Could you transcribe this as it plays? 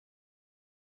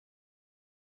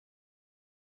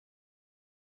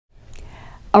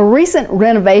A recent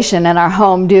renovation in our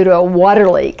home due to a water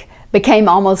leak became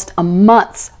almost a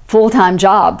month's full-time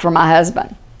job for my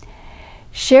husband.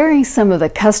 Sharing some of the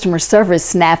customer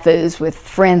service snafus with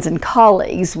friends and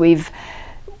colleagues, we've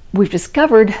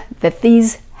discovered that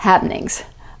these happenings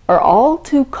are all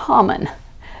too common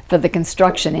for the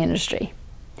construction industry.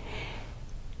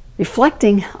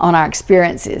 Reflecting on our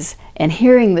experiences and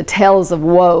hearing the tales of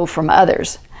woe from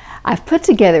others, I've put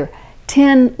together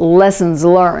 10 lessons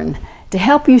learned to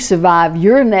help you survive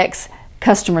your next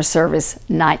customer service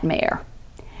nightmare.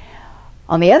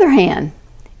 On the other hand,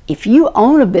 if you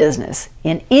own a business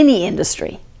in any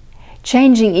industry,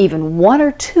 changing even one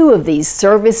or two of these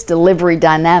service delivery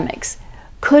dynamics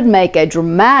could make a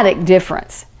dramatic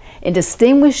difference in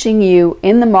distinguishing you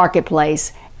in the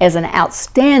marketplace as an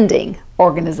outstanding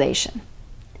organization.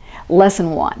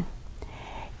 Lesson 1.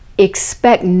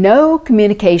 Expect no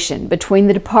communication between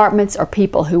the departments or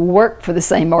people who work for the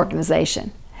same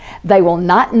organization. They will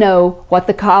not know what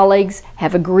the colleagues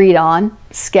have agreed on,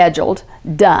 scheduled,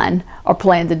 done, or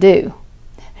plan to do.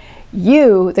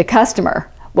 You, the customer,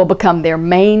 will become their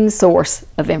main source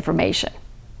of information.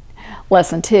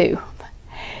 Lesson 2.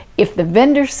 If the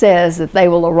vendor says that they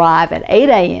will arrive at 8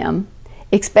 a.m.,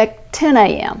 expect 10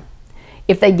 a.m.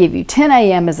 If they give you 10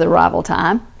 a.m. as the arrival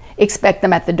time, expect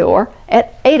them at the door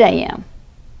at 8 a.m.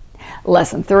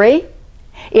 Lesson 3.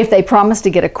 If they promise to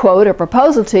get a quote or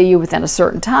proposal to you within a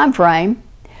certain time frame,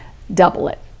 double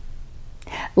it.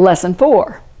 Lesson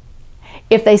 4.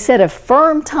 If they set a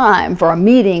firm time for a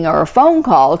meeting or a phone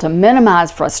call to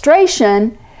minimize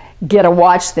frustration, get a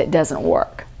watch that doesn't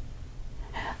work.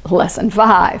 Lesson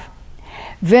 5.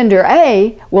 Vendor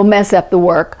A will mess up the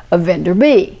work of vendor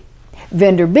B.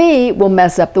 Vendor B will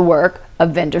mess up the work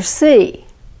of vendor C.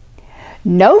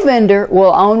 No vendor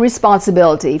will own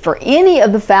responsibility for any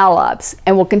of the foul-ups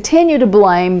and will continue to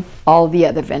blame all the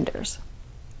other vendors.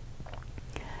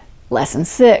 Lesson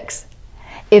 6.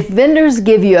 If vendors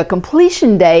give you a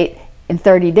completion date in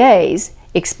 30 days,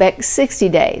 expect 60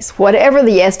 days. Whatever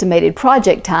the estimated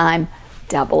project time,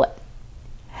 double it.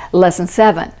 Lesson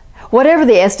 7. Whatever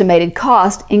the estimated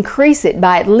cost, increase it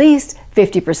by at least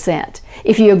 50%.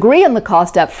 If you agree on the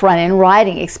cost up front in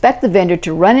writing, expect the vendor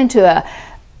to run into an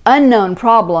unknown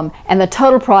problem and the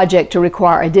total project to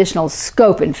require additional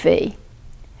scope and fee.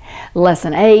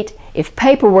 Lesson 8. If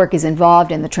paperwork is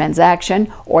involved in the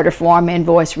transaction, order form,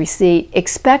 invoice, receipt,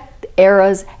 expect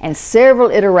errors and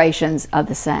several iterations of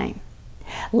the same.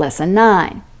 Lesson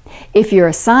 9. If you're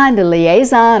assigned a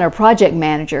liaison or project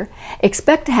manager,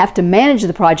 expect to have to manage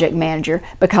the project manager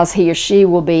because he or she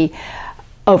will be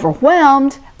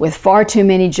overwhelmed with far too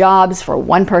many jobs for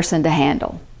one person to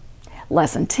handle.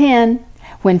 Lesson 10.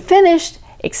 When finished,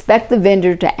 expect the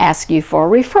vendor to ask you for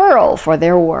a referral for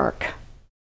their work.